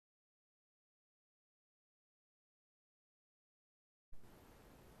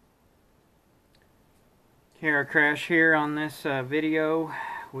Okay, our crash here on this video,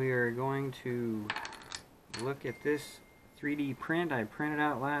 we are going to look at this 3D print I printed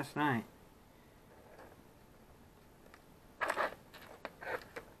out last night.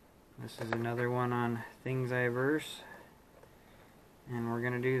 This is another one on Thingiverse, and we're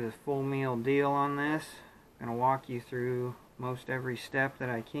going to do the full meal deal on this. I'm going to walk you through most every step that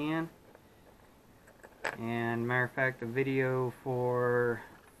I can. And matter of fact, the video for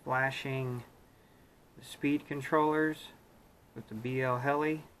flashing the speed controllers with the BL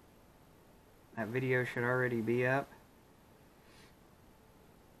Heli, that video should already be up.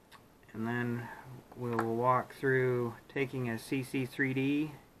 And then we'll walk through taking a CC3D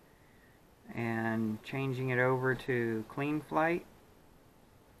and changing it over to clean flight,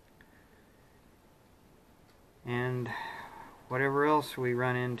 and whatever else we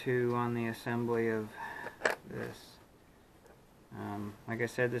run into on the assembly of this. Like I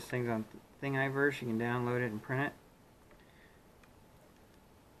said, this thing's on Thingiverse. You can download it and print it.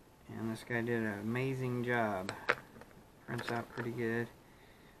 And this guy did an amazing job. Prints out pretty good.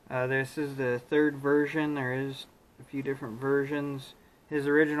 This is the third version. There is a few different versions. His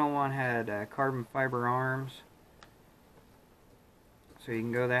original one had carbon fiber arms, so you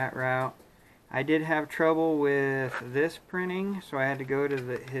can go that route. I did have trouble with this printing, so I had to go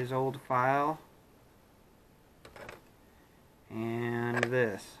to his old file and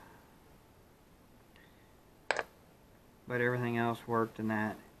this. But everything else worked in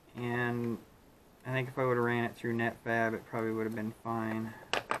that. And I think if I would have ran it through NetFab, it probably would have been fine.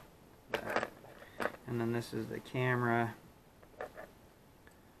 And then this is the camera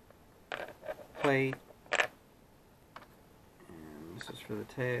plate, and this is for the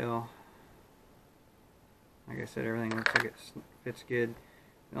tail. Like I said, everything looks like it fits good.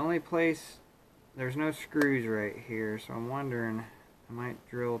 The only place, there's no screws right here, so I'm wondering, I might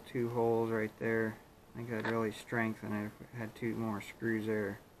drill 2 holes right there. I think that'd really strengthen it if it had 2 more screws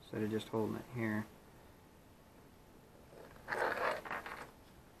there instead of just holding it here.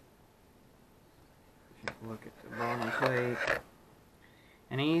 Look at the bottom plate.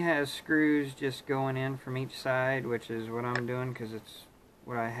 And he has screws just going in from each side, which is what I'm doing because it's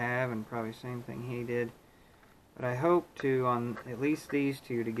what I have, and probably same thing he did. But I hope to, on at least these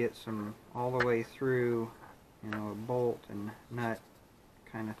 2, to get some all the way through, you know, a bolt and nut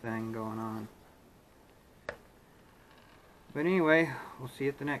kind of thing going on. But anyway, we'll see you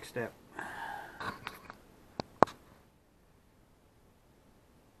at the next step.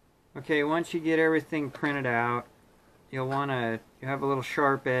 Okay, once you get everything printed out, you'll want to have a little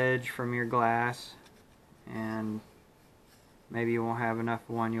sharp edge from your glass, and maybe you won't have enough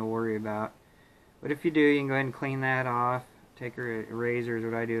one you'll worry about. But if you do, you can go ahead and clean that off. Take a razor,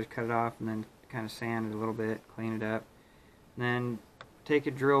 what I do is cut it off and then kind of sand it a little bit, clean it up. And then take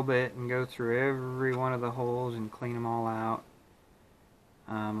a drill bit and go through every one of the holes and clean them all out.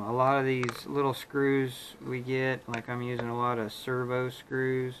 A lot of these little screws we get, like I'm using a lot of servo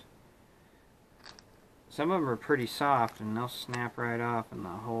screws. Some of them are pretty soft and they'll snap right off in the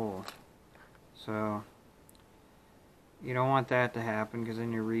hole. So you don't want that to happen, because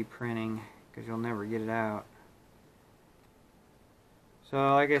then you're reprinting, because you'll never get it out.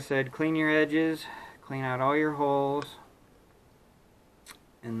 So like I said, clean your edges, clean out all your holes,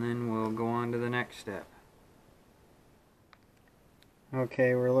 and then we'll go on to the next step.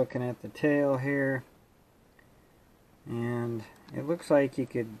 Okay, we're looking at the tail here, and it looks like you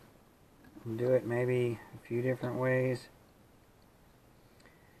could do it maybe a few different ways.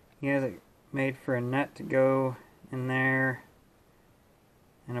 He has it made for a nut to go in there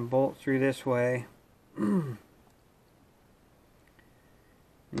and a bolt through this way. And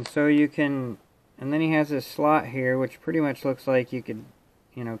so you can, and then he has this slot here which pretty much looks like you could,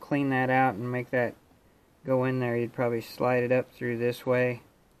 you know, clean that out and make that go in there. You'd probably slide it up through this way,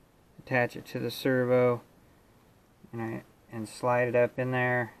 attach it to the servo, and slide it up in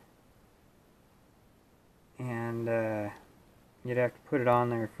there. And you'd have to put it on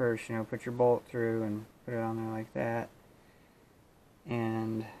there first, you know, put your bolt through and put it on there like that.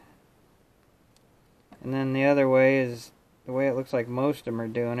 And then the other way is the way it looks like most of them are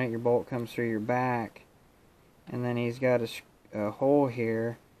doing it. Your bolt comes through your back, and then he's got a hole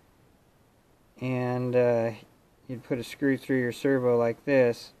here, and you'd put a screw through your servo like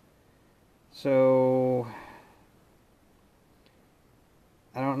this. So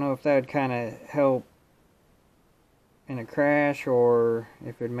I don't know if that would kind of help in a crash or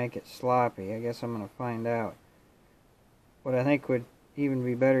if it would make it sloppy. I guess I'm going to find out. What I think would even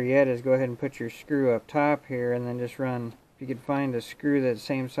be better yet is go ahead and put your screw up top here, and then just run, if you could find a screw that's the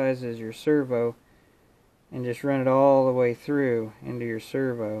same size as your servo, and just run it all the way through into your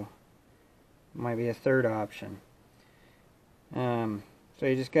servo. Might be a third option. So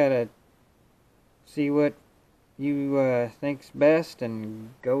you just gotta see what you think's best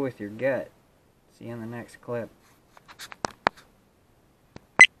and go with your gut. See you in the next clip.